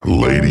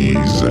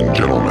Ladies and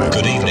gentlemen,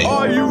 Good evening.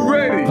 Are you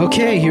ready?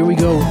 Okay, here we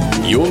go.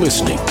 You're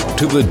listening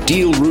to the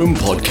Deal Room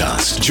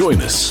Podcast.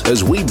 Join us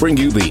as we bring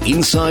you the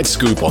inside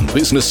scoop on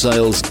business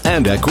sales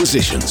and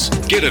acquisitions.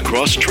 Get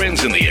across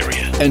trends in the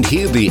area and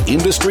hear the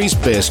industry's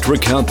best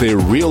recount their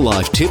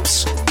real-life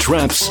tips,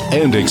 traps,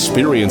 and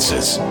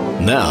experiences.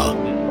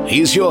 Now,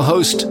 here's your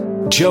host,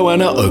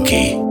 Joanna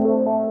Oakey.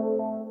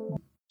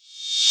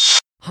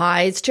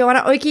 Hi, it's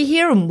Joanna Oakey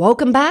here, and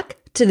welcome back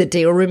to the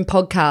Deal Room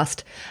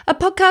Podcast, a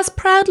podcast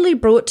proudly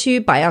brought to you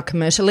by our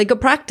commercial legal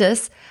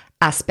practice,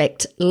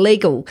 Aspect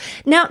Legal.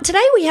 Now,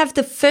 today we have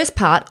the first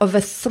part of a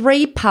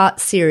 3-part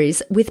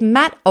series with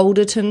Matt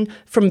Alderton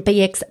from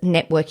BX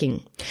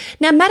Networking.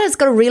 Now, Matt has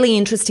got a really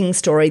interesting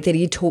story that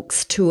he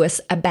talks to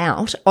us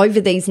about over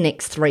these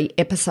next 3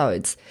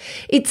 episodes.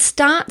 It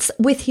starts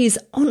with his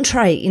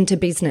entree into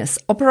business,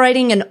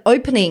 operating and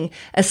opening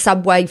a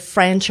Subway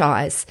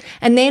franchise.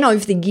 And then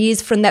over the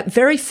years from that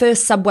very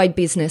first Subway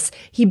business,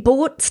 he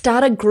bought,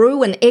 started,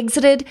 grew and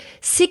exited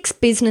 6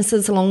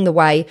 businesses along the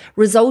way,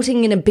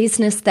 resulting in a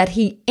business that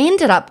he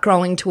ended up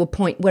growing to a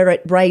point where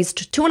it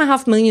raised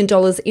 $2.5 million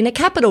in a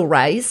capital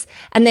raise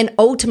and then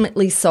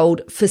ultimately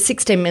sold for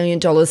 $16 million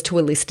to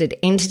a listed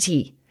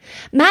entity.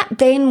 Matt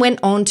then went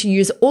on to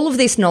use all of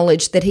this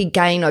knowledge that he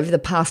gained over the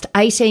past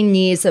 18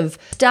 years of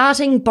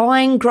starting,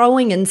 buying,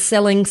 growing and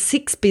selling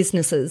 6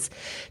 businesses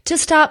to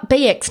start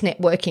BX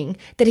Networking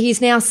that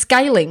he's now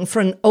scaling for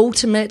an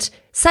ultimate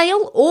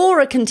sale or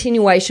a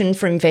continuation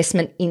for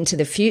investment into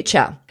the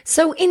future.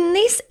 So in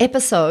this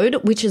episode,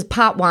 which is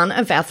part 1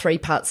 of our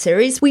 3-part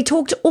series, we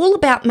talked all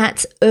about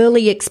Matt's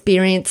early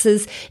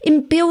experiences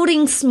in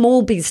building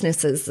small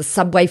businesses, the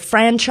Subway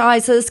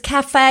franchises,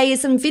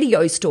 cafes and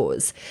video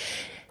stores.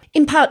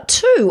 In part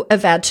 2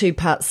 of our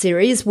 2-part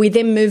series, we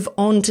then move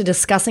on to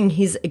discussing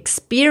his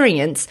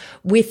experience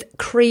with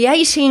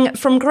creating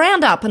from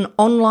ground up an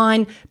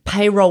online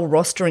payroll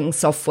rostering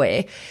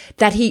software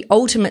that he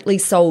ultimately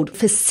sold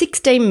for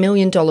 $16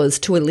 million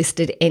to a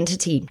listed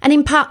entity. And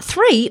in part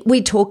 3,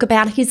 we talk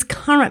about his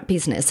current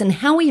business and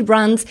how he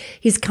runs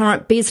his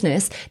current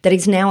business that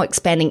is now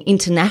expanding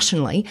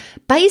internationally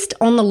based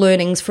on the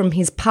learnings from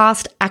his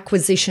past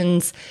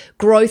acquisitions,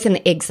 growth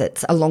and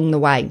exits along the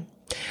way.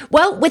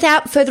 Well,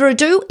 without further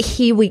ado,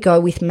 here we go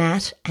with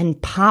Matt and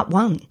part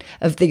 1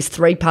 of this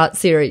 3-part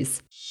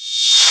series.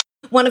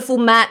 Wonderful,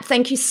 Matt.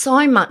 Thank you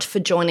so much for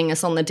joining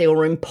us on the Deal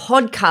Room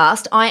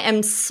Podcast. I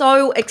am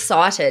so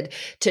excited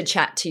to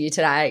chat to you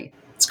today.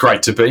 It's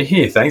great to be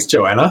here. Thanks,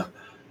 Joanna.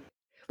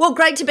 Well,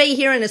 great to be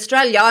here in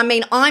Australia. I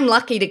mean, I'm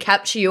lucky to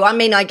capture you. I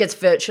mean, I guess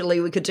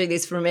virtually we could do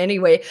this from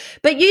anywhere.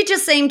 But you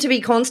just seem to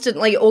be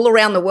constantly all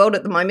around the world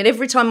at the moment.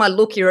 Every time I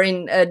look, you're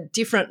in a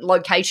different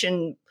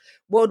location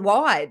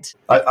worldwide.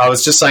 I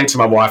was just saying to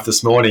my wife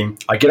this morning,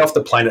 I get off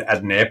the plane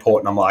at an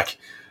airport and I'm like,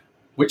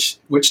 which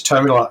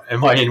terminal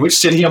am I in? Which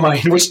city am I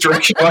in? Which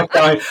direction am I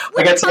going?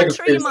 Which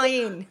country am I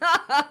in?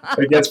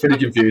 It gets pretty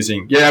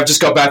confusing. Yeah, I've just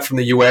got back from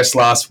the US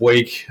last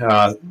week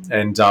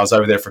and I was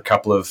over there for a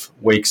couple of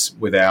weeks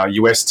with our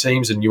US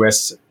teams and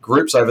US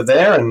groups over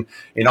there and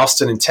in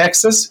Austin in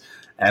Texas.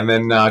 And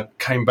then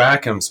came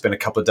back and spent a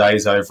couple of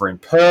days over in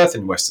Perth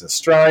in Western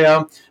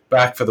Australia,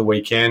 back for the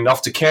weekend,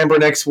 off to Canberra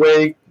next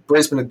week,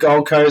 Brisbane and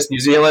Gold Coast,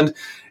 New Zealand.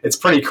 It's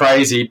pretty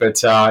crazy,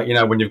 but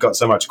when you've got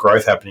so much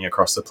growth happening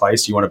across the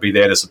place, you want to be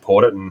there to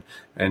support it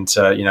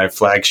and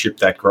flagship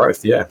that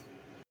growth. Yeah.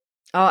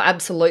 Oh,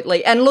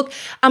 absolutely. And look,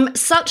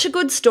 such a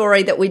good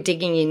story that we're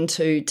digging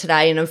into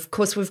today. And of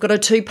course, we've got a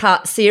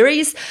 2-part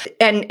series.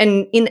 And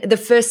in the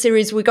first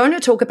series, we're going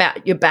to talk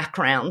about your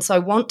background. So I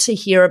want to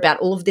hear about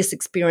all of this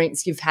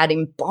experience you've had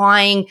in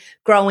buying,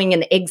 growing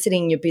and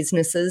exiting your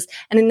businesses.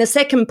 And in the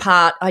second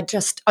part,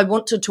 I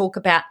want to talk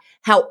about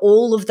how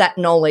all of that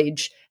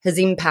knowledge has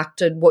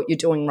impacted what you're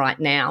doing right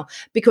now,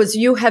 because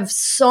you have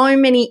so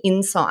many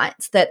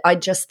insights that I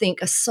just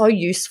think are so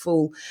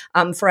useful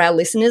for our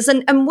listeners.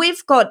 And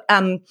we've got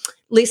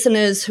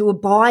listeners who are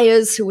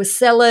buyers, who are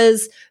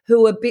sellers,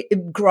 who are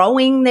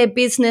growing their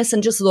business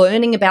and just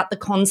learning about the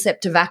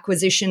concept of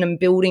acquisition and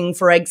building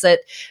for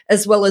exit,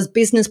 as well as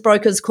business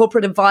brokers,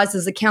 corporate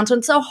advisors,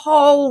 accountants, a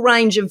whole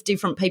range of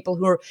different people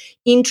who are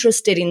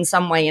interested in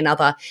some way or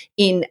another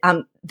in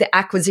the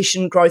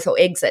acquisition, growth or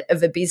exit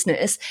of a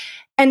business.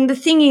 And the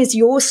thing is,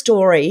 your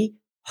story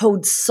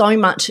holds so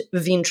much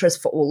of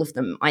interest for all of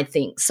them, I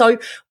think. So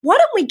why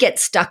don't we get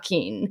stuck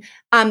in?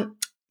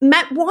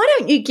 Matt, why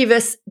don't you give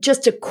us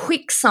just a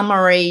quick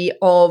summary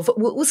of,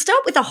 we'll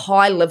start with a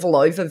high-level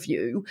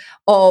overview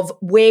of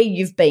where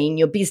you've been,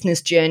 your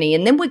business journey,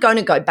 and then we're going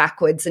to go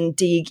backwards and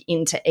dig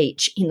into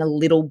each in a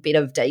little bit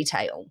of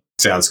detail.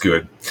 Sounds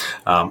good.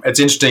 It's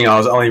interesting. I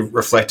was only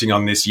reflecting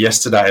on this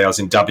yesterday. I was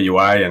in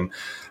WA and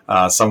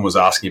someone was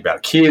asking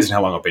about kids and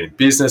how long I've been in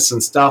business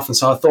and stuff. And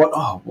so I thought,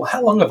 oh, well,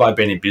 how long have I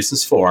been in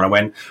business for? And I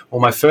went, well,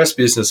 my first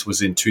business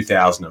was in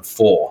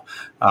 2004.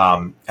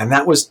 And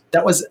that was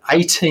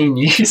 18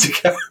 years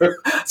ago.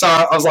 So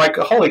I was like,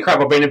 holy crap,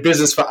 I've been in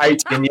business for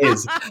 18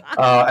 years.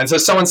 And so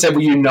someone said,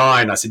 were you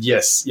 9? I said,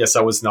 yes,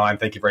 I was 9.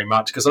 Thank you very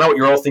much. Because I know what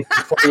you're all thinking,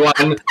 41,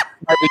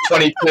 maybe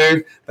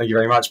 22. Thank you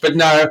very much. But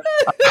no,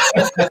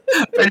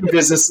 I've been in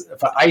business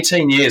for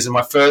 18 years. And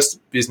my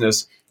first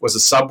business was a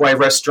Subway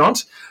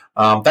restaurant.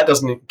 That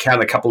doesn't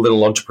count a couple of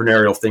little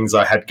entrepreneurial things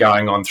I had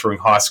going on through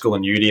high school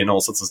and uni and all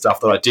sorts of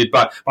stuff that I did.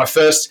 But my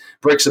first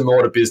bricks and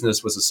mortar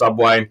business was a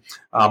Subway.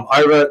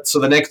 So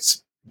the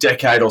next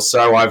decade or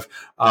so, I've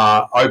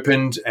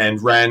opened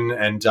and ran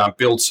and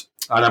built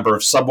a number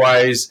of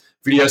Subways,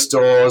 video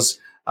stores,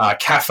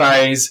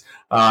 cafes.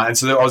 And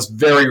so I was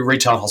very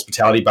retail and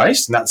hospitality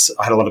based, and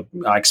I had a lot of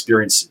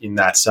experience in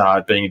that,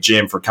 being a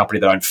GM for a company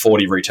that owned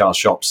 40 retail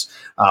shops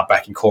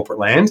back in corporate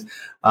land.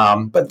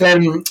 But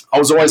then I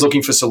was always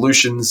looking for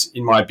solutions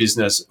in my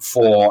business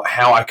for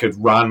how I could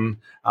run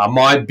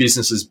my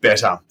businesses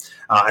better.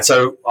 And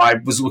so I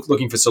was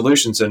looking for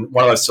solutions, and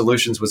one of those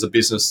solutions was a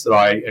business that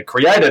I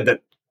created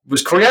that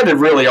was created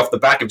really off the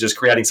back of just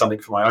creating something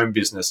for my own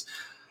business.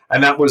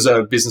 And that was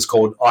a business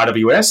called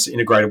IWS,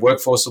 Integrated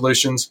Workforce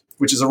Solutions,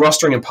 which is a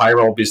rostering and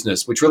payroll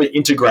business, which really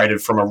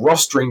integrated from a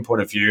rostering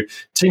point of view,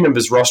 team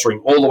members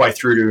rostering all the way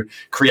through to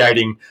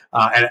creating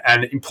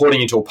and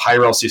importing into a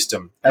payroll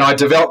system. And I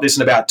developed this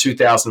in about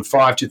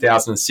 2005,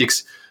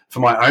 2006 for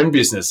my own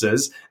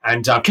businesses.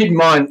 And keep in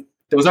mind,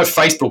 there was no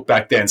Facebook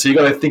back then. So you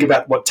got to think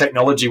about what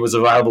technology was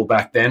available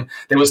back then.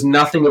 There was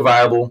nothing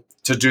available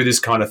to do this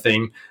kind of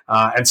thing.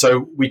 And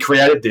so we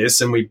created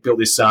this, and we built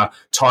this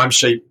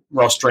timesheet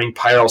rostering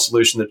payroll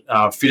solution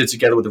that fitted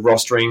together with the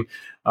rostering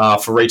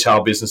for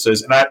retail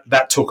businesses. And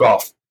that took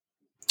off.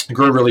 It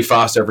grew really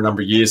fast over a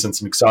number of years, and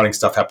some exciting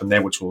stuff happened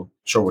there, which we'll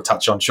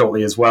touch on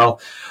shortly as well.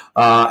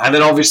 And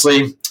then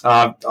obviously,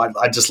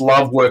 I just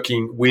love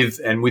working with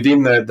and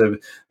within the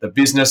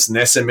business and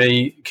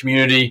SME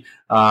community.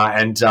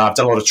 And I've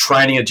done a lot of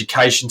training,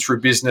 education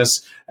through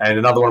business. And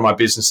another one of my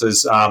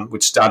businesses,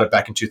 which started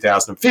back in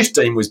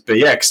 2015, was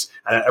BX.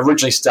 And it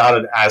originally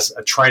started as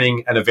a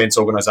training and events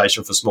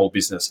organisation for small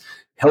business,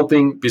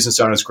 helping business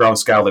owners grow and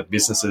scale their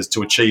businesses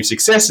to achieve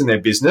success in their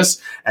business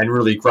and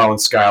really grow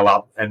and scale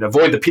up and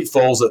avoid the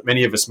pitfalls that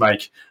many of us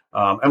make.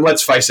 And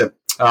let's face it,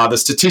 the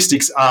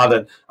statistics are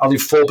that only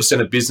 4%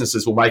 of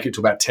businesses will make it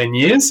to about 10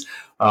 years,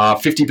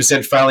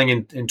 50% failing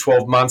in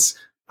 12 months,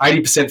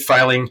 80%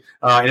 failing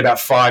in about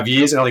 5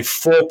 years, and only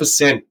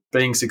 4%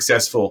 being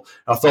successful.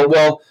 I thought,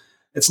 well,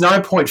 it's no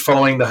point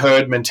following the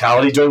herd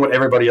mentality, doing what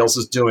everybody else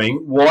is doing.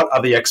 What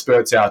are the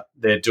experts out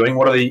there doing?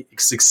 What are the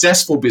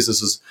successful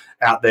businesses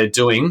out there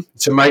doing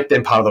to make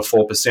them part of the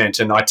 4%?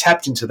 And I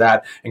tapped into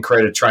that and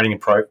created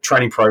a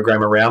training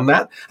program around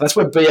that. And that's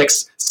where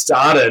BX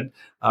started.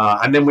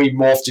 And then we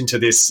morphed into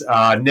this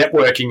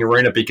networking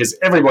arena because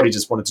everybody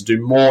just wanted to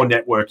do more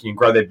networking and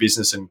grow their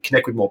business and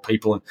connect with more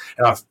people.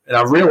 And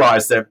I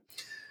realized that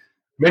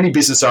many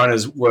business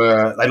owners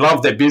they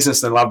loved their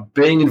business and they loved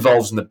being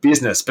involved in the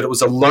business, but it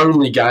was a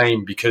lonely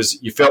game because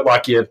you felt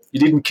like you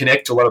didn't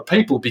connect to a lot of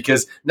people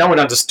because no one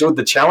understood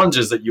the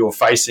challenges that you were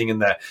facing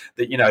and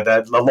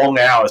the long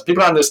hours.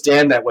 People don't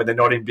understand that when they're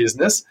not in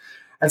business.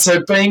 And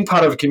so being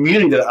part of a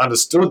community that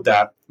understood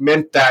that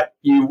meant that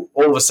you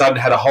all of a sudden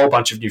had a whole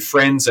bunch of new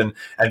friends and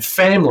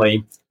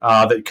family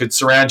that could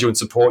surround you and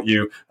support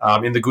you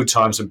in the good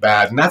times and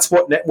bad. And that's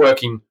what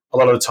networking a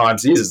lot of the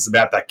times is. It's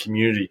about that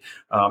community.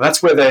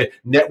 That's where the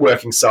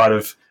networking side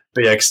of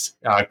BX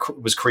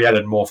was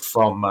created more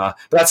from. But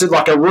that's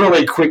like a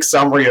really quick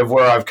summary of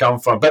where I've come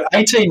from. But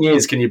 18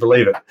 years, can you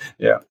believe it?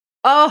 Yeah.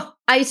 Oh,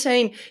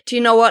 18. Do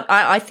you know what?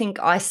 I think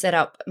I set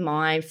up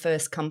my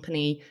first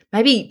company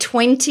maybe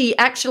 20.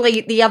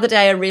 Actually, the other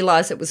day I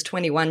realised it was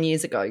 21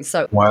 years ago.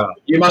 So wow.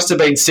 You must have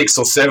been 6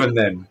 or 7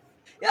 then.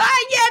 Yeah,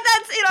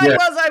 that's it.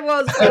 I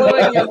was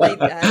following your lead.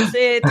 That's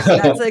it.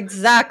 That's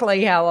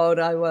exactly how old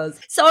I was.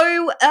 So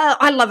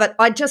I love it.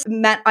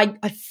 Matt,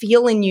 I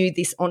feel in you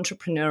this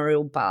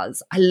entrepreneurial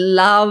buzz. I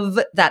love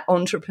that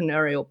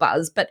entrepreneurial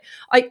buzz. But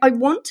I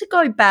want to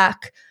go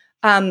back.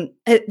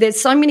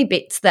 There's so many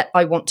bits that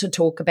I want to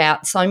talk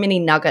about, so many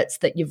nuggets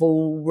that you've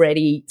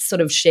already sort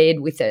of shared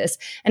with us.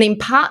 And in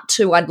part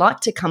 2, I'd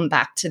like to come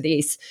back to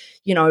this,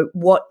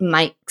 what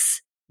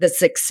makes the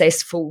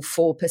successful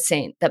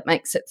 4% that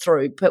makes it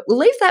through. But we'll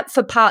leave that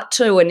for part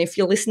 2. And if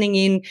you're listening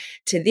in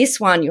to this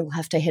one, you'll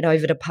have to head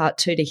over to part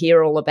 2 to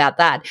hear all about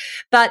that.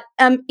 But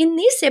in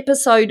this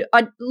episode,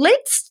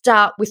 let's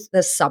start with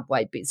the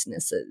Subway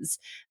businesses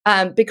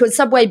because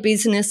Subway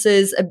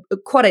businesses are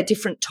quite a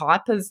different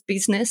type of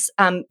business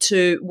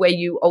to where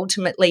you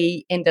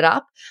ultimately ended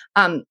up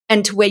and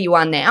to where you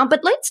are now.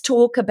 But let's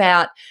talk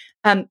about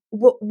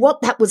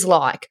what that was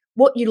like,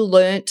 what you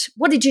learnt,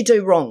 what did you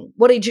do wrong,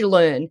 what did you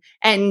learn,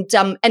 and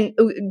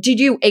did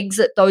you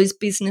exit those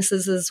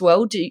businesses as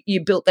well?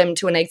 You built them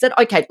to an exit?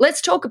 Okay,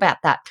 let's talk about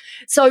that.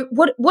 So,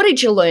 what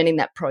did you learn in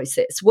that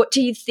process? What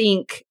do you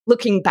think,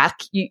 looking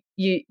back,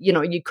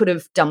 you could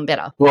have done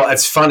better? Well,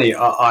 it's funny.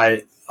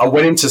 I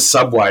went into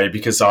Subway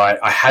because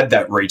I had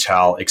that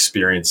retail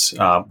experience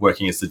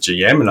working as the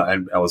GM,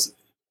 and I was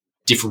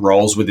different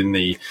roles within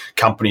the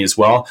company as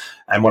well.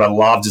 And what I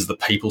loved is the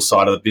people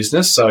side of the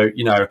business. So,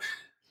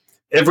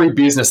 every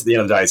business at the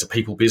end of the day is a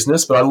people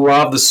business, but I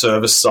love the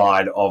service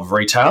side of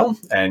retail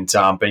and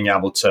being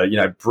able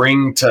to,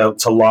 bring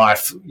to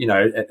life,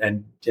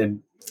 and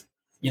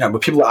when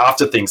people are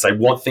after things, they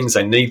want things,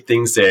 they need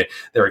things,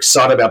 they're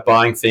excited about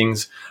buying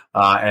things.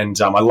 And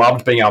I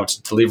loved being able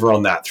to deliver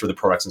on that through the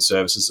products and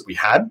services that we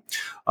had.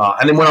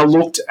 And then when I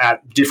looked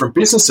at different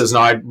businesses, and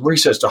I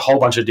researched a whole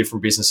bunch of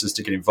different businesses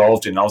to get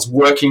involved in, I was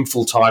working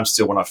full-time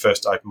still when I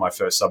first opened my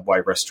first Subway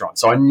restaurant.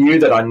 So I knew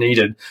that I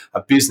needed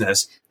a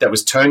business that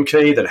was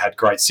turnkey, that had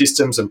great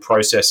systems and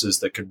processes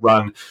that could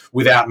run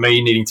without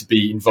me needing to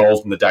be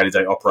involved in the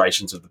day-to-day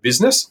operations of the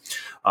business.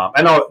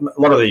 And a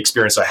lot of the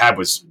experience I had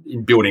was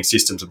in building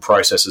systems and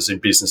processes in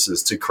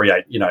businesses to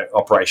create,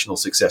 operational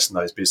success in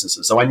those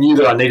businesses. So I knew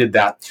that I needed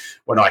that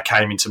when I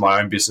came into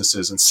my own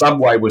businesses, and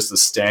Subway was the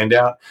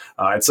standout.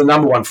 It's the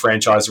number one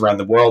franchise around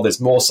the world.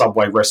 There's more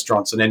Subway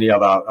restaurants than any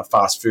other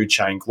fast food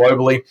chain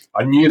globally.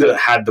 I knew that it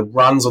had the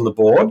runs on the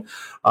board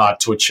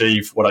to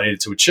achieve what I needed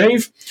to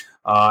achieve.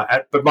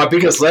 But my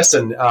biggest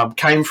lesson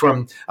came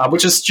from,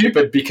 which is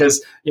stupid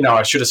because,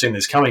 I should have seen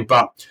this coming,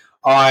 but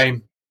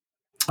I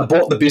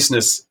bought the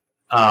business,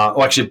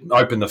 actually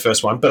opened the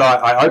first one, but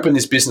I opened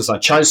this business. I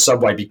chose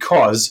Subway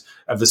because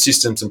of the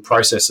systems and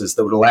processes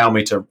that would allow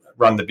me to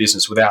run the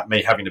business without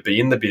me having to be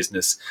in the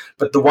business.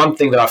 But the one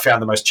thing that I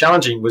found the most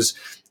challenging was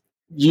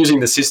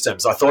using the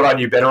systems. I thought I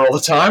knew better all the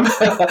time.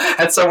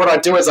 And so what I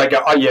do is I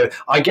go, oh yeah,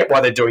 I get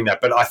why they're doing that,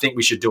 but I think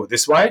we should do it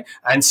this way.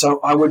 And so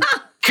I would...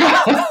 So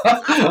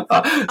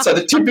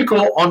the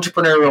typical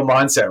entrepreneurial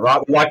mindset,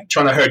 right? Like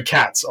trying to herd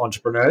cats,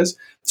 entrepreneurs.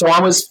 So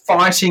I was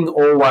fighting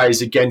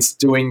always against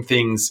doing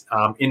things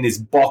in this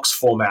box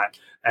format.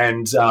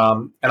 And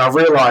I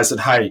realized that,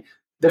 hey,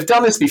 they've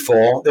done this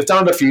before. They've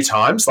done it a few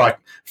times, like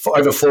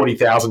over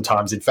 40,000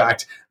 times, in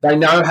fact. They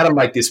know how to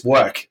make this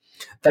work.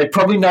 They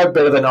probably know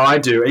better than I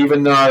do,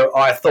 even though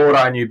I thought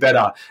I knew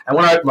better. And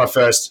when I opened my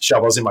first shop,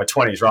 I was in my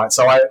 20s, right?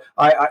 So I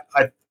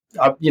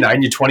in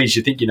your 20s,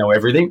 you think you know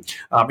everything.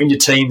 In your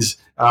teens,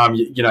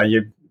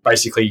 you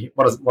basically,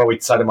 what we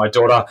say to my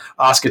daughter,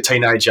 ask a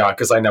teenager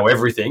because they know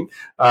everything.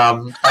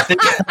 I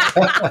think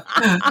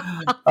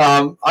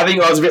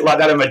I was a bit like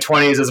that in my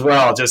 20s as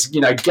well, just,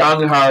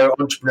 gung-ho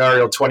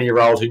entrepreneurial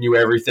 20-year-old who knew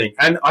everything.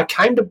 And I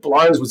came to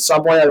blows with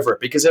Subway over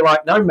it because they're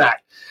like, no,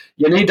 Matt,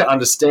 you need to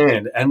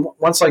understand. And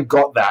once I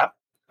got that,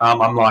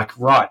 I'm like,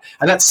 right.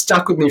 And that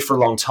stuck with me for a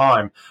long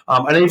time.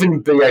 And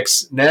even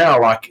BX now,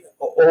 like,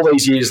 all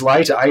these years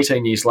later,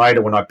 18 years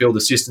later, when I build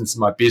assistants in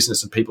my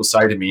business and people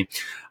say to me,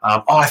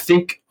 I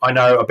think I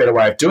know a better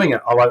way of doing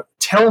it, I'm like,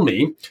 tell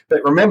me.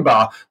 But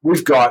remember,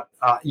 we've got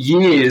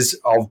years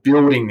of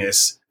building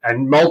this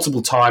and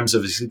multiple times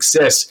of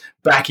success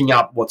backing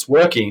up what's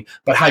working.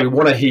 But hey, we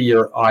want to hear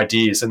your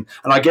ideas. And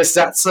I guess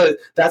that's a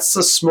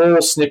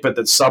small snippet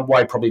that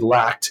Subway probably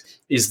lacked,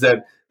 is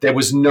that there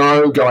was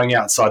no going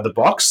outside the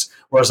box.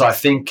 Whereas I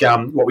think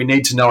what we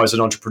need to know as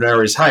an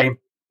entrepreneur is, hey,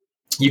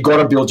 you've got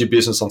to build your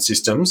business on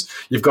systems.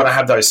 You've got to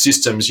have those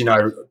systems,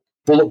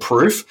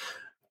 bulletproof.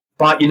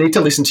 But you need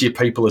to listen to your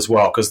people as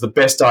well, because the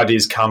best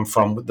ideas come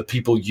from the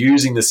people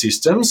using the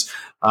systems.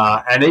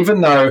 And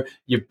even though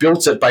you've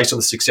built it based on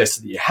the success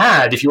that you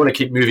had, if you want to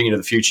keep moving into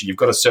the future, you've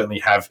got to certainly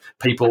have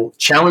people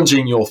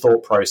challenging your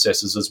thought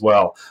processes as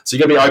well. So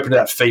you've got to be open to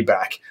that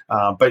feedback.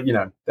 But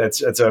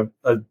it's a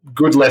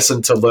good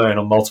lesson to learn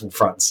on multiple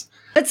fronts.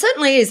 It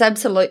certainly is.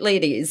 Absolutely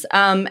it is.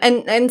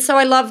 And so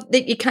I love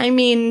that you came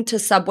into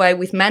Subway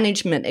with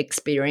management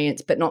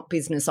experience, but not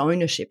business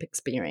ownership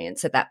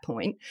experience at that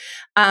point.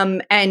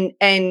 And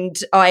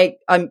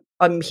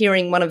I'm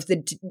hearing one of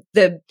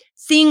the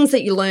things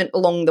that you learnt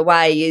along the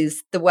way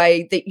is the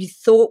way that you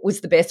thought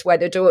was the best way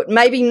to do it.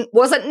 Maybe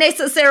wasn't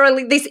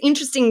necessarily this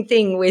interesting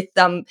thing with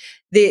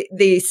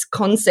this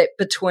concept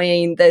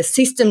between the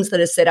systems that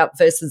are set up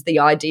versus the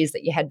ideas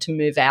that you had to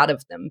move out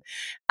of them.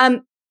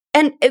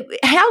 And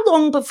how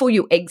long before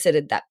you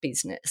exited that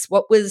business?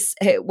 What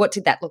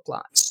did that look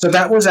like? So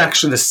that was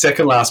actually the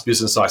second last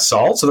business I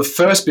sold. So the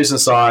first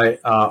business I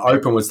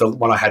opened was the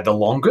one I had the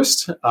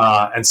longest,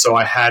 and so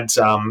I had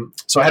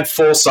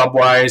 4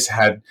 Subways,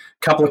 had a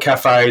couple of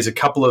cafes, a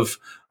couple of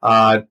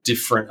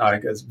different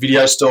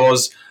video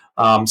stores.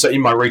 So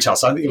in my retail,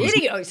 so I think it was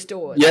video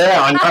stores. Yeah,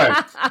 I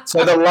know.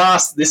 So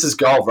this is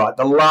gold, right?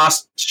 The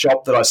last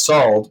shop that I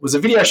sold was a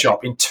video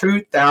shop in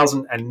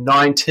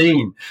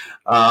 2019.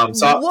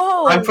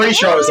 So I'm pretty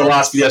sure it was the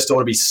last video store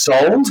to be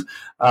sold. So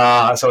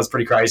it was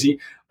pretty crazy.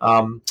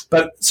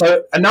 But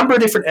so a number of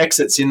different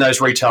exits in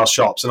those retail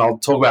shops, and I'll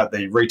talk about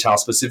the retail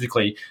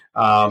specifically,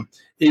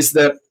 is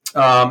that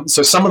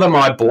So some of them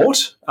I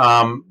bought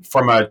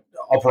from a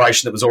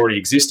operation that was already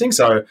existing.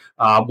 So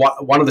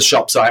one of the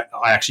shops I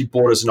actually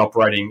bought as an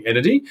operating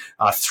entity.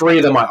 3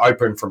 of them I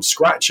opened from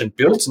scratch and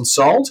built and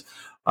sold.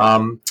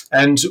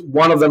 And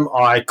one of them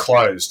I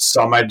closed.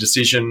 So I made a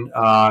decision.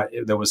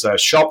 There was a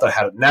shop that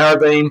had at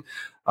Narrabeen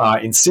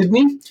in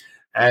Sydney.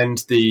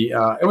 And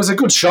it was a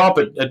good shop.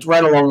 It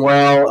ran along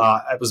well.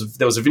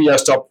 There was a video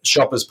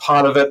shop as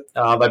part of it.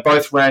 They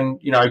both ran,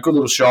 good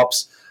little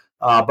shops.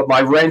 But my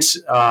rent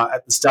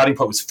at the starting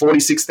point was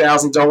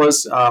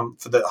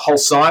 $46,000 for the whole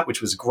site,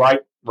 which was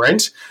great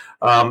rent.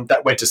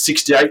 That went to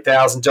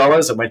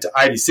 $68,000. It went to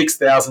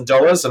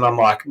 $86,000, and I'm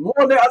like,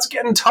 well, now it's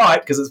getting tight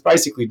because it's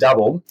basically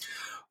double.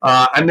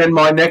 And then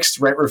my next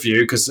rent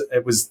review, because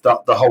it was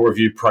the whole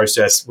review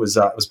process was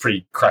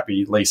pretty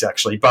crappy lease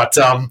actually. But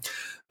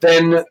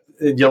then.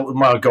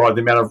 My God,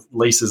 the amount of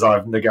leases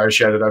I've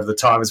negotiated over the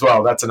time as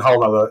well. That's a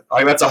whole other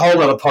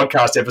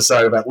podcast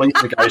episode about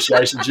lease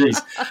negotiation.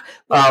 Jeez.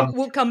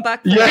 We'll come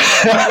back.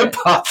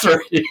 Part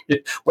 3,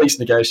 lease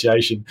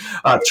negotiation.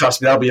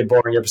 Trust me, that'll be a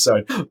boring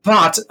episode.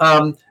 But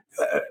they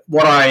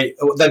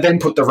then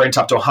put the rent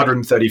up to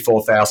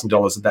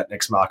 $134,000 at that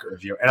next market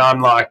review. And I'm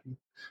like,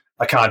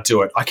 I can't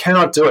do it. I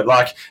cannot do it.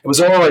 Like, it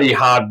was already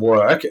hard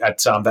work at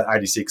that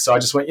 86. So I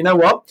just went, you know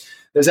what?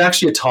 There's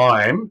actually a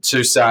time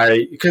to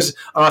say, because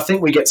I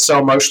think we get so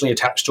emotionally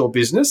attached to a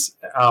business,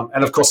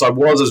 and of course I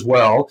was as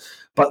well,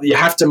 but you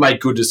have to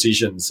make good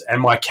decisions.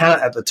 And my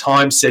accountant at the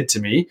time said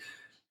to me,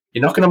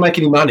 you're not going to make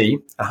any money,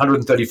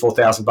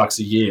 $134,000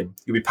 a year.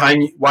 You'll be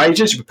paying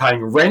wages, you'll be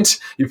paying rent,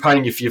 you're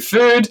paying for your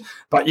food,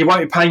 but you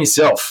won't be paying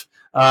yourself.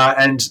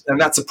 And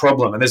that's a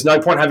problem. And there's no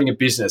point having a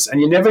business.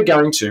 And you're never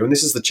going to, and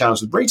this is the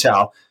challenge with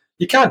retail,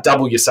 you can't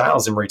double your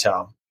sales in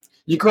retail.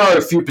 You grow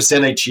a few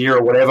percent each year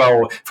or whatever,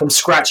 or from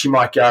scratch you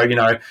might go, you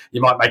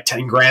might make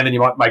 10 grand and you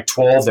might make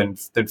 12, then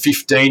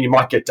 15, you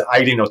might get to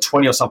 18 or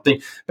 20 or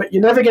something, but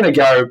you're never going to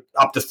go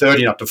up to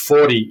 30 and up to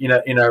 40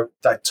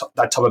 that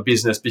type of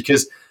business,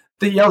 because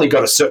you only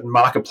got a certain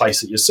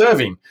marketplace that you're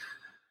serving.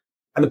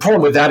 And the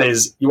problem with that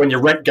is when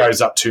your rent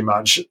goes up too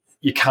much,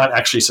 you can't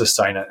actually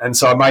sustain it. And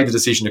so I made the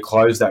decision to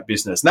close that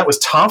business. And that was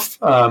tough.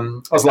 I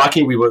was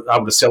lucky we were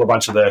able to sell a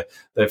bunch of the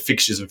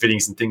fixtures and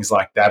fittings and things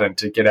like that and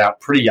to get out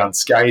pretty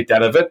unscathed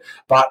out of it.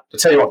 But I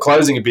tell you what,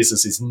 closing a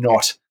business is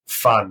not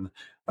fun.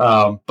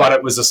 But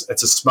it's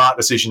a smart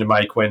decision to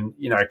make when,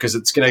 because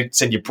it's going to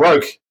send you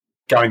broke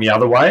going the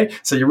other way.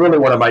 So you really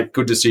want to make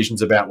good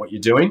decisions about what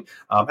you're doing.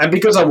 And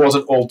because I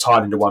wasn't all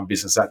tied into one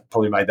business, that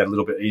probably made that a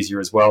little bit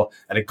easier as well.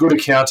 And a good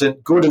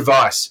accountant, good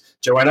advice,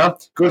 Joanna,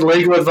 good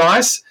legal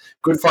advice,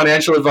 good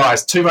financial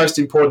advice. 2 most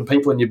important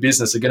people in your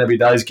business are going to be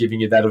those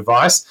giving you that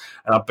advice.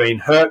 And I've been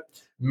hurt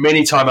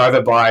many times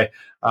over by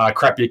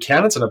crappy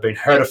accountants, and I've been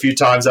hurt a few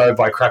times over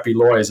by crappy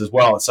lawyers as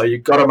well. So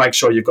you've got to make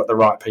sure you've got the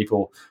right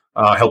people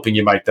helping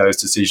you make those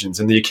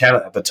decisions. And the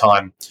accountant at the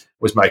time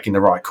was making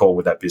the right call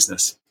with that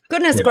business.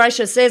 Goodness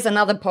gracious, there's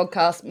another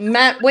podcast.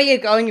 Matt, we are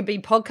going to be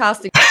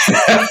podcasting.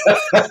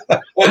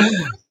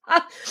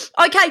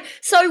 Okay,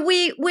 so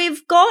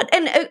we've got,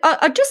 and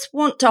I just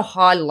want to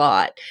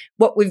highlight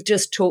what we've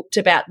just talked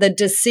about, the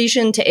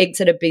decision to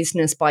exit a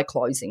business by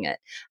closing it.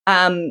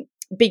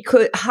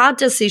 Because hard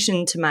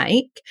decision to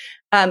make,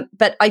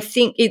 but I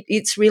think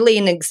it's really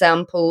an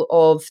example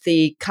of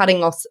the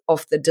cutting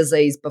off the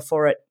disease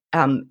before it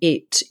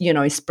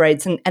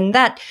spreads. And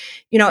that,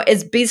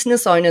 as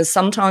business owners,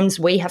 sometimes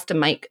we have to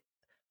make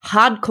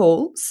hard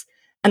calls,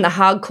 and the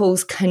hard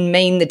calls can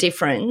mean the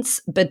difference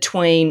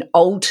between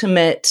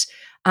ultimate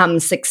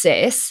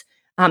success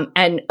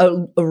and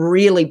a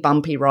really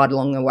bumpy ride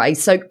along the way.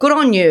 So good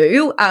on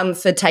you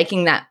for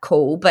taking that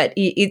call, but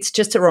it's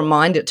just a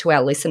reminder to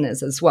our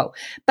listeners as well.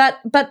 But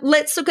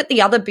let's look at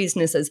the other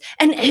businesses.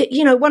 And,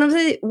 one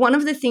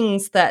of the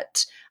things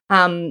that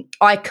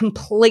I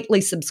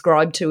completely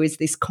subscribe to is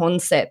this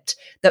concept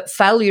that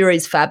failure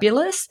is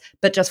fabulous,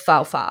 but just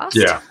fail fast.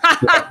 Yeah.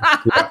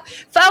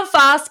 Fail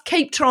fast,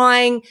 keep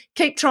trying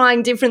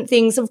different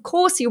things. Of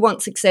course you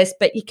want success,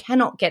 but you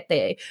cannot get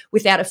there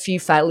without a few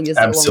failures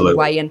along the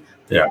way. And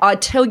I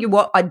tell you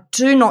what, I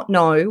do not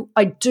know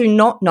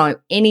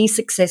any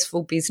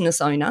successful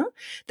business owner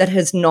that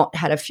has not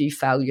had a few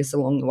failures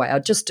along the way. I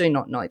just do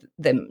not know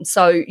them.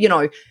 So,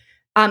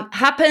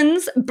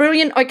 happens.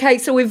 Brilliant. Okay,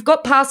 so we've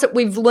got past it.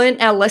 We've learnt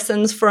our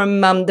lessons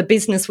from the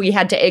business we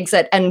had to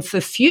exit, and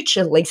for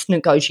future lease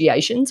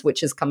negotiations,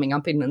 which is coming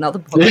up in another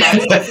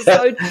podcast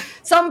episode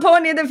some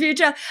point in the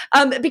future,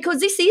 because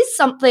this is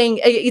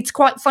something, it's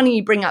quite funny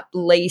you bring up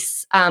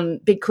lease,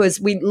 because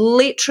we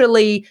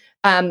literally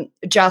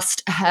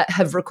just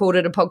have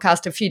recorded a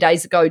podcast a few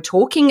days ago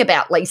talking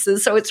about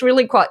leases, so it's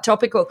really quite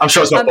topical. I'm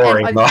sure it's not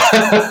boring. No,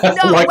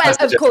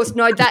 of course,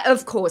 no. That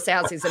of course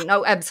ours isn't.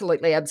 No,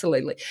 absolutely.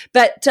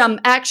 But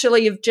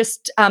actually, I've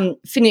just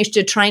finished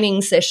a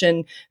training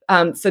session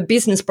for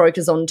business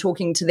brokers on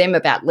talking to them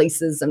about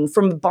leases, and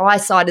from the buy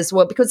side as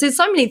well, because there's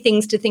so many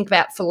things to think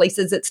about for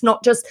leases. It's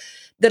not just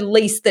the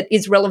lease that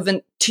is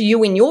relevant to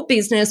you in your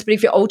business, but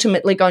if you're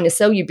ultimately going to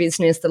sell your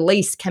business, the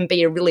lease can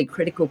be a really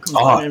critical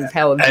component of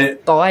how a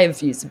buyer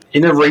views it.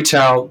 In a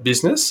retail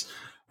business,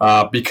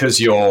 because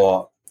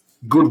your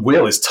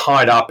goodwill is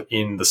tied up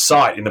in the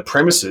site, in the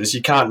premises,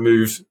 you can't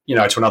move,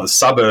 to another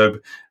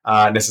suburb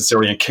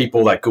necessarily and keep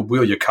all that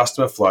goodwill, your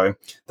customer flow.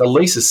 The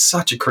lease is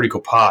such a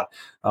critical part.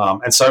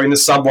 And so in the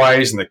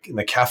subways and in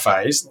the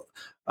cafes,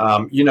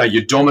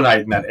 you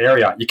dominate in that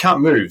area. You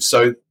can't move.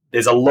 So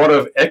there's a lot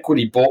of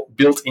equity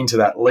built into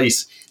that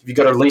lease. If you've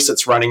got a lease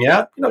that's running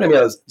out, you're not going to be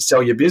able to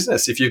sell your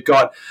business. If you've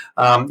got,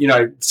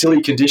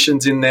 silly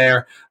conditions in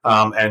there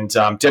and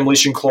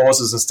demolition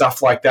clauses and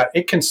stuff like that,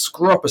 it can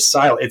screw up a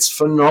sale. It's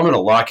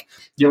phenomenal. Like,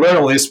 you learn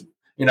all this,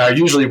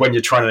 usually when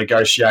you're trying to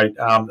negotiate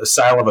a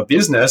sale of a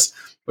business,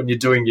 when you're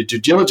doing your due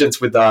diligence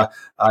with a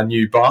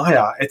new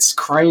buyer, it's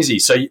crazy.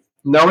 So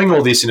knowing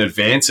all this in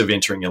advance of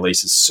entering a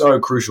lease is so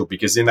crucial,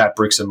 because in that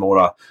bricks and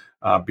mortar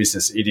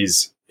business, it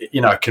is,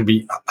 can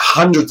be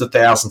hundreds of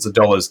thousands of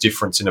dollars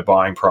difference in a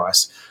buying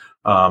price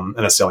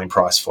and a selling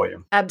price for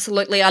you.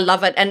 Absolutely. I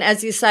love it. And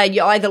as you say,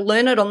 you either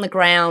learn it on the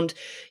ground,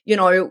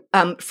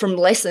 from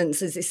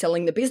lessons as you're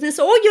selling the business,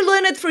 or you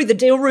learn it through the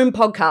Deal Room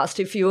podcast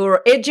if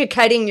you're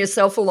educating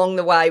yourself along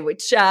the way,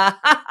 which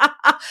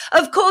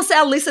of course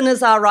our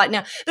listeners are right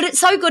now. But it's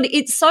so good.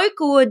 It's so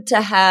good to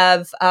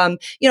have,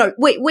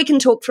 we can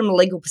talk from a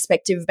legal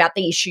perspective about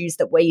the issues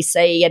that we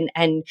see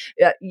and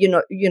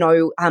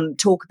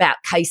talk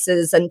about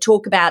cases and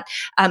talk about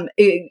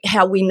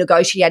how we're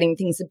negotiating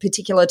things at a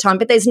particular time.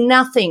 But there's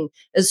nothing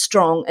as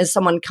strong as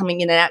someone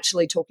coming in and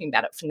actually talking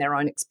about it from their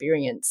own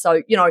experience.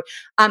 So,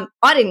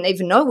 I didn't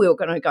even know we were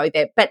going to go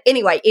there. But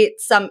anyway,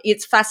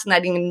 it's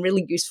fascinating and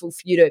really useful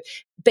for you to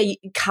be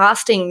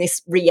casting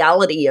this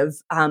reality of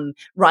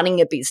running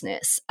a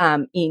business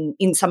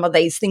in some of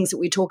these things that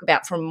we talk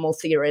about from a more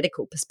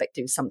theoretical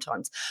perspective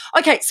sometimes.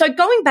 Okay, so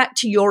going back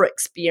to your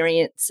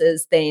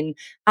experiences then,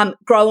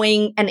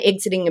 growing and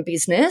exiting a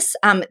business,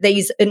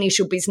 these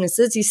initial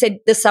businesses, you said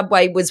the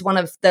Subway was one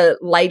of the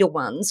later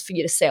ones for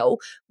you to sell.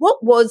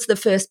 What was the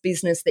first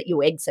business that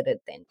you exited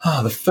then?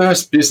 The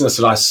first business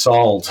that I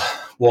sold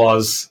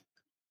was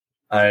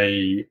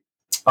a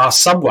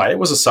Subway. It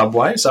was a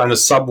Subway. So I owned a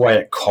Subway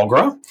at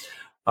Cogra,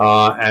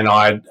 and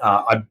I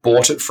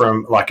bought it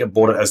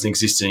as an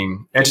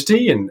existing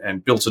entity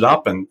and built it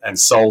up and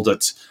sold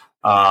it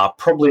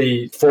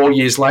probably 4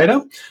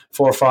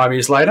 or 5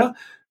 years later.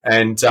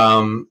 And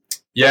so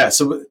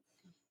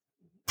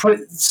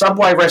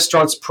Subway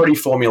restaurants, pretty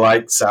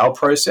formulaic sale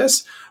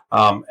process.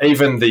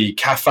 Even the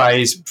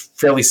cafes,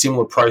 fairly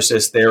similar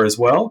process there as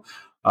well.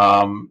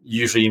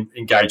 Usually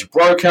engage a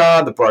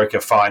broker. The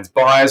broker finds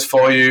buyers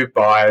for you.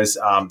 Buyers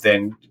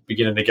then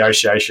begin a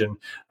negotiation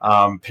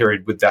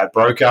period with that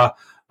broker,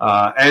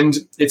 and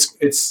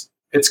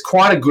it's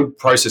quite a good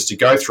process to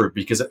go through,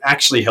 because it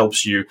actually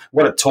helps you.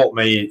 What it taught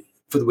me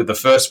with the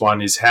first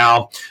one is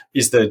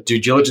the due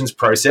diligence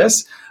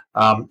process,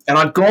 and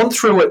I'd gone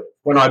through it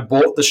when I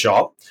bought the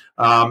shop,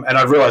 and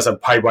I realised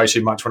I'd paid way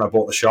too much when I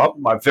bought the shop.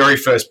 My very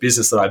first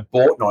business that I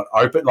bought, not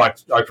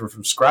open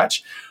from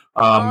scratch.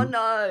 Oh,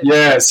 no.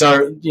 Yeah,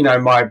 so,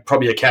 my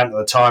probably accountant at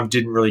the time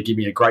didn't really give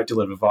me a great deal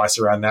of advice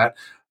around that.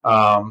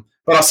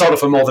 But I sold it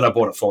for more than I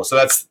bought it for. So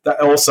that's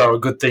also a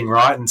good thing,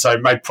 right? And so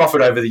made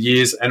profit over the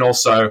years, and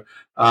also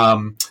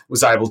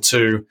was able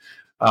to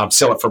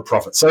sell it for a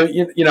profit. So,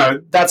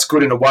 that's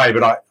good in a way,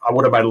 but I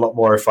would have made a lot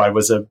more if I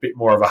was a bit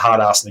more of a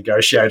hard-ass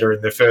negotiator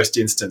in the first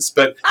instance.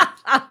 But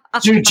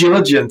due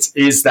diligence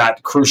is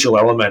that crucial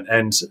element,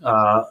 and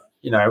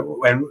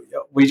and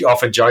we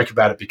often joke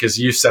about it because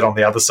you've sat on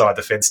the other side of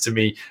the fence to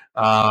me.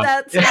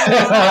 That's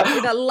right.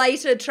 In a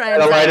later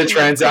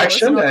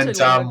transaction.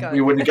 And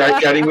we were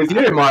negotiating with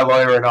you, my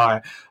lawyer and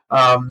I.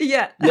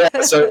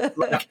 So,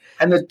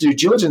 and the due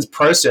diligence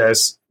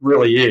process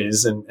really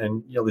is,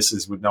 and your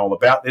listeners would know all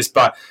about this,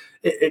 but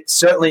it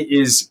certainly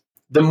is.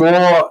 The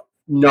more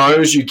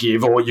no's you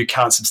give, or you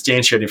can't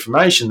substantiate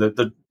information,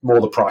 the more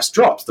the price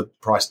drops. The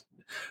price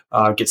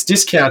gets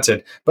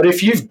discounted. But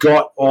if you've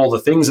got all the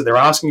things that they're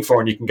asking for,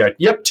 and you can go,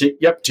 yep, tick,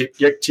 yep, tick,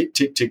 yep, tick,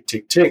 tick, tick,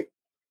 tick, tick,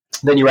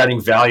 then you're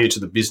adding value to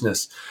the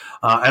business.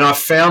 And I've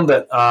found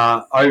that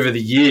over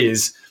the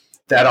years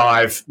that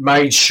I've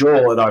made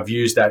sure that I've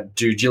used that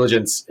due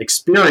diligence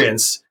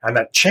experience and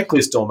that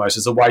checklist almost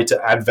as a way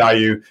to add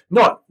value,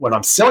 not when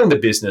I'm selling the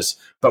business,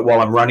 but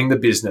while I'm running the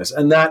business.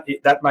 And that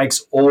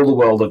makes all the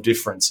world of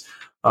difference.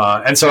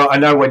 And so I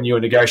know when you were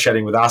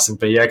negotiating with us and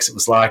BX, it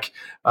was like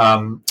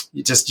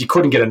you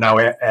couldn't get a no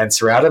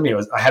answer out of me.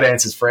 I had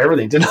answers for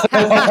everything, didn't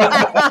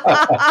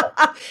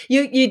I?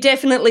 You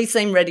definitely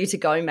seem ready to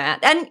go,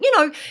 Matt. And,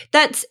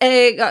 that's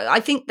I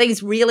think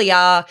these really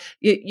are,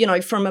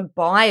 from a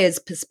buyer's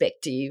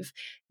perspective,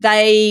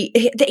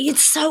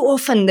 it's so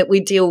often that we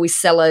deal with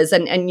sellers,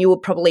 and you will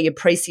probably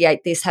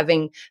appreciate this,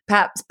 having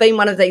perhaps been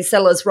one of these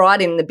sellers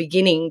right in the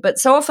beginning, but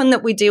so often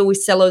that we deal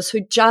with sellers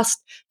who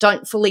just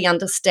don't fully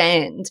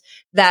understand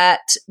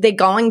that they're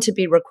going to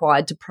be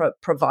required to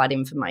provide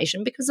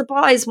information because the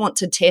buyers want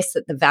to test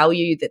that the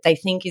value that they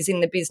think is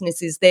in the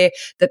business is there,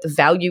 that the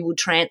value will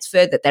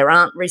transfer, that there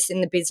aren't risks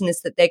in the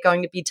business, that they're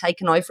going to be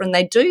taken over. And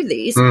they do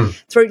this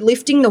through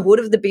lifting the hood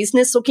of the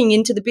business, looking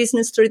into the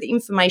business through the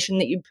information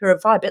that you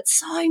provide. But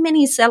so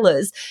many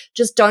sellers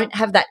just don't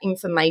have that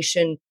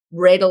information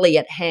readily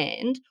at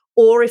hand.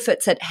 Or if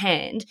it's at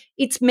hand,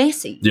 it's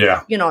messy,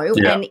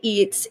 and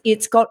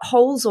it's got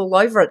holes all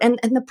over it.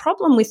 And the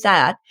problem with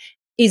that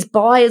is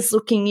buyers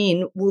looking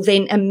in will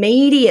then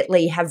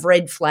immediately have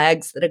red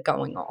flags that are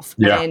going off.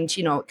 Yeah. And,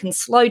 it can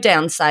slow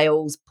down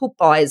sales, put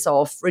buyers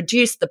off,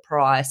 reduce the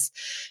price,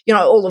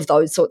 all of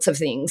those sorts of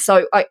things.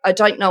 So I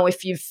don't know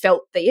if you've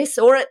felt this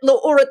or at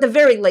the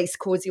very least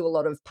cause you a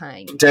lot of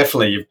pain.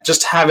 Definitely. You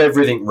just have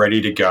everything ready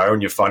to go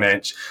in your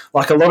finance.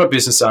 Like a lot of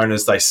business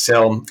owners, they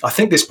sell. I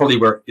think this probably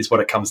is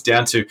what it comes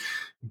down to.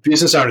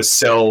 Business owners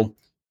sell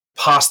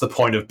past the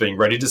point of being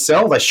ready to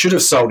sell. They should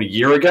have sold a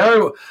year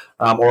ago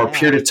or a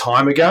period of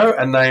time ago.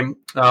 And I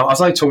was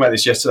only talking about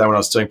this yesterday when I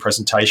was doing a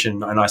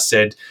presentation, and I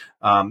said,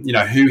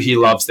 who here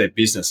loves their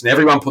business? And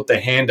everyone put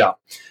their hand up.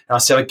 And I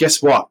said,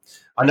 guess what?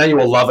 I know you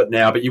will love it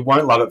now, but you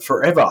won't love it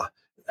forever.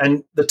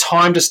 And the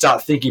time to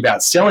start thinking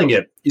about selling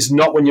it is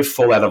not when you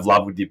fall out of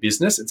love with your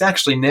business. It's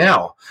actually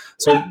now.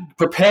 So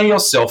prepare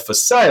yourself for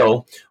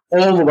sale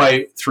all the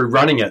way through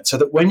running it so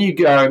that when you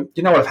go,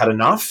 I've had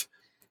enough,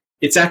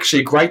 it's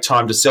actually a great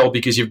time to sell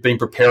because you've been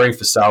preparing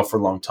for sale for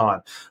a long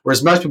time.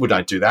 Whereas most people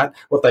don't do that.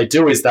 What they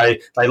do is they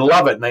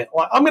love it and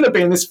I'm going to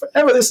be in this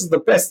forever. This is the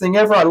best thing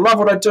ever. I love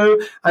what I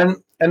do. And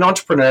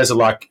entrepreneurs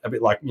are a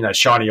bit like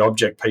shiny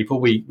object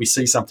people. We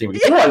see something, we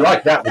go, I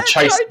like that. We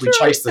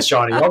chase the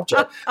shiny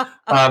object.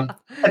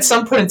 At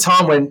some point in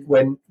time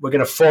when we're going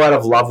to fall out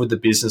of love with the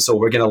business, or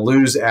we're going to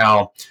lose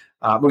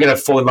we're going to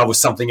fall in love with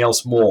something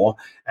else more,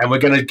 and we're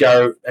going to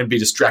go and be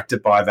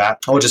distracted by that,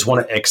 or just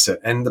want to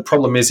exit. And the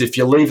problem is, if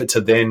you leave it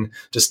to then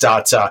to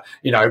start to,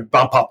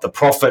 bump up the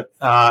profit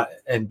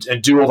and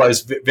do all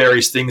those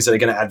various things that are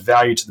going to add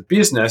value to the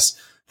business,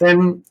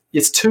 then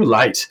it's too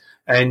late.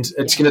 And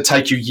it's going to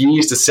take you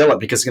years to sell it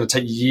because it's going to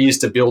take you years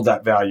to build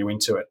that value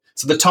into it.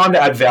 So the time to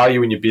add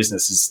value in your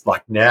business is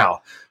like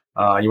now.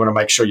 You want to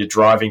make sure you're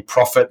driving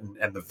profit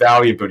and the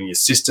value, building your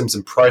systems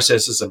and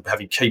processes and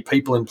having key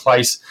people in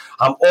place,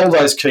 all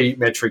those key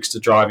metrics to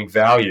driving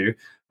value.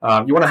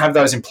 You want to have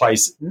those in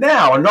place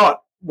now and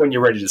not when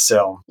you're ready to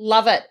sell.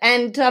 Love it.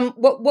 And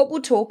what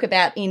we'll talk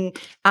about in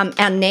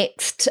our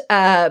next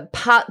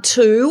part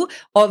 2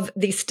 of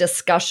this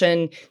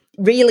discussion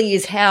really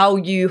is how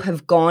you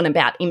have gone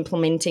about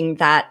implementing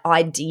that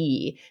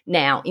idea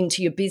now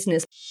into your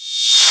business.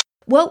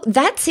 Well,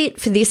 that's it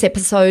for this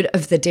episode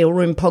of the Deal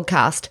Room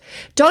podcast.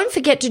 Don't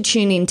forget to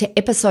tune in to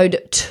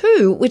episode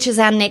 2, which is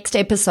our next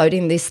episode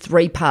in this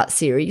 3-part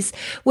series,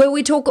 where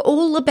we talk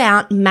all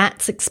about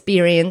Matt's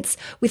experience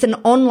with an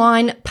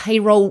online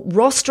payroll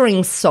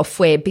rostering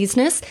software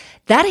business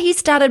that he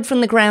started from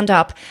the ground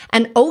up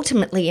and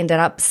ultimately ended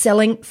up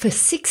selling for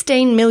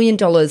 $16 million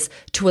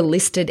to a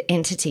listed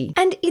entity.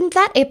 And in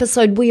that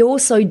episode, we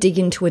also dig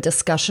into a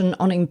discussion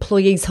on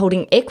employees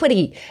holding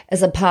equity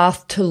as a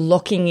path to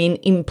locking in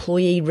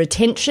employee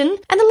retention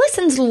and the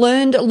lessons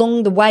learned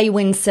along the way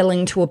when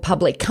selling to a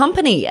public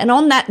company. And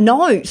on that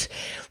note,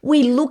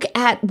 we look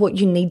at what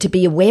you need to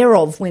be aware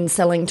of when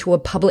selling to a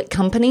public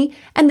company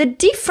and the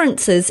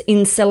differences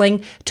in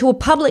selling to a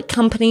public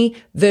company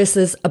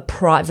versus a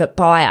private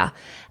buyer.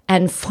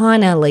 And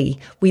finally,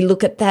 we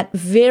look at that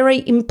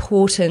very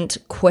important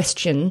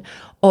question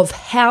of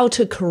how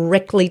to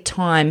correctly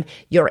time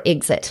your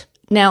exit.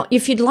 Now,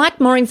 if you'd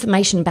like more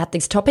information about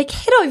this topic,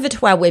 head over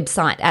to our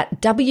website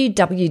at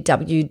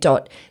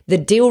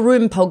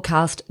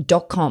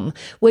www.thedealroompodcast.com,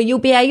 where you'll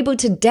be able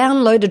to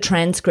download a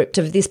transcript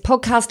of this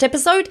podcast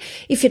episode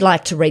if you'd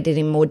like to read it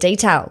in more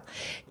detail.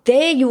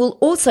 There you will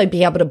also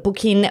be able to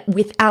book in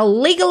with our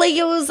legal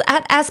eagles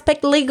at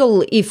Aspect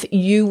Legal if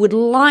you would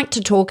like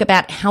to talk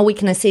about how we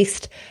can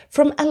assist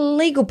from a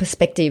legal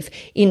perspective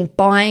in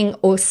buying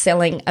or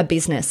selling a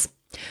business.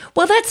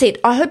 Well, that's it.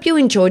 I hope you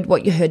enjoyed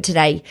what you heard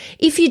today.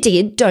 If you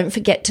did, don't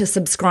forget to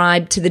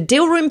subscribe to the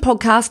Deal Room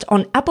podcast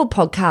on Apple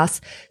Podcasts,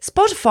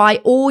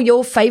 Spotify, or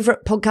your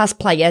favorite podcast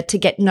player to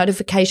get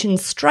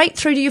notifications straight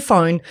through to your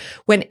phone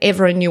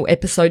whenever a new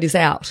episode is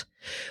out.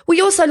 We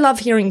also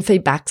love hearing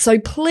feedback, so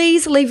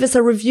please leave us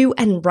a review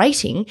and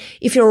rating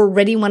if you're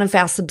already one of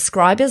our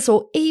subscribers,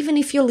 or even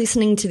if you're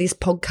listening to this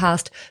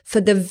podcast for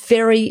the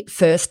very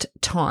first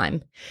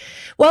time.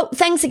 Well,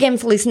 thanks again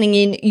for listening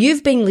in.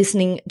 You've been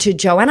listening to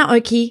Joanna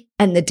Oakey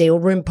and the Deal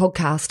Room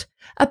podcast,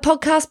 a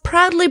podcast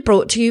proudly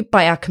brought to you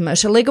by our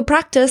commercial legal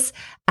practice,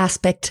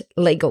 Aspect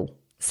Legal.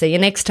 See you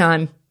next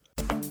time.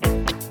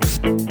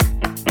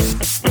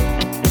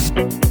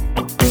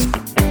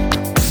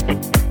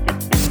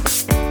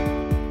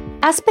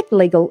 Aspect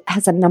Legal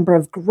has a number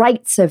of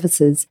great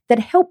services that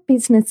help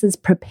businesses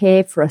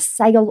prepare for a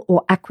sale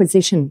or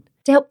acquisition,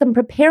 to help them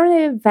prepare in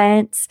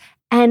advance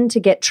and to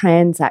get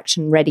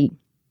transaction ready.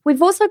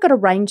 We've also got a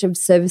range of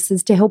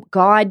services to help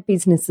guide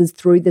businesses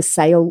through the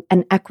sale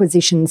and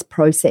acquisitions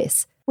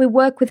process. We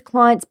work with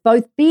clients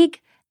both big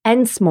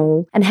and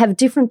small and have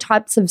different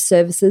types of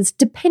services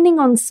depending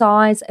on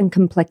size and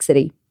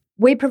complexity.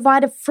 We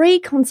provide a free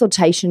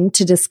consultation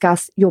to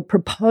discuss your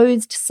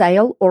proposed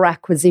sale or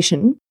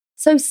acquisition.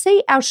 So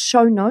see our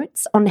show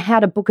notes on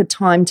how to book a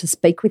time to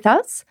speak with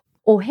us,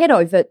 or head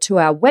over to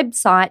our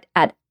website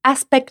at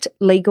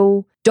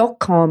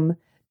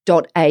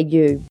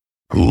aspectlegal.com.au.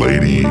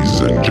 Ladies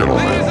and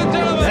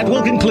gentlemen. That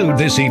will conclude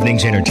this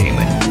evening's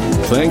entertainment.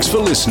 Thanks for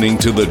listening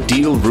to the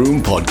Deal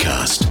Room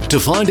Podcast. To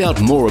find out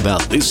more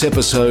about this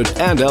episode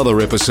and other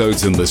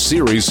episodes in the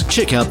series,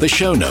 check out the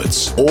show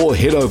notes or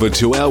head over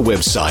to our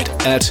website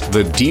at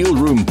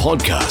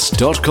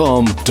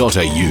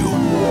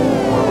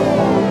thedealroompodcast.com.au.